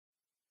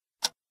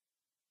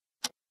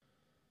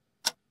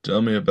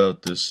Tell me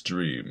about this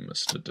dream,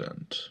 Mr.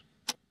 Dent.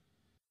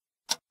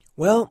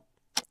 Well,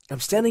 I'm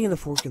standing in a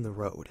fork in the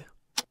road.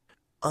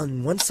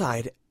 On one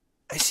side,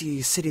 I see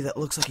a city that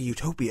looks like a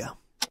utopia.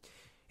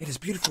 It has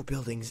beautiful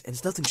buildings and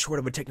is nothing short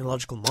of a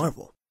technological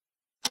marvel.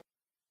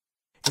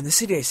 In the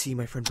city I see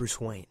my friend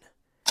Bruce Wayne.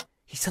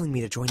 He's telling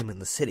me to join him in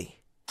the city.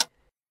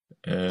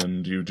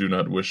 And you do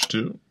not wish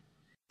to?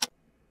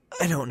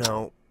 I don't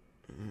know.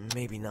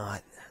 Maybe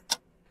not.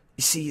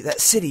 You see, that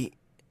city,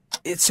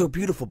 it's so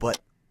beautiful, but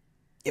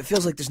it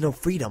feels like there's no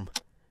freedom,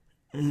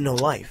 no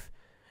life.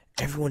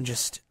 Everyone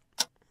just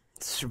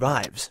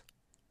survives.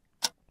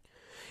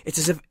 It's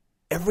as if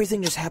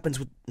everything just happens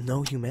with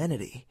no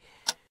humanity.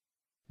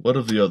 What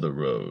of the other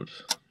road?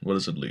 What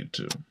does it lead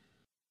to?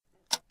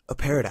 A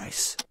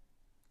paradise.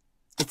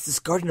 It's this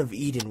Garden of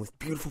Eden with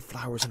beautiful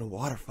flowers and a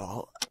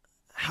waterfall.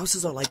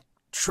 Houses are like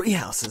tree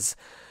houses.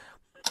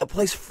 A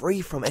place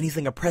free from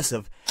anything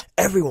oppressive.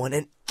 Everyone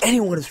and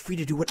anyone is free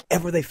to do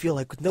whatever they feel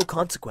like with no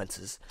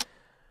consequences.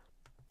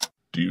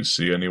 Do you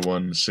see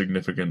anyone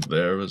significant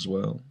there as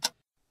well?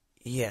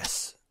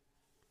 Yes.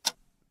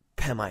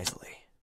 Pam Isley.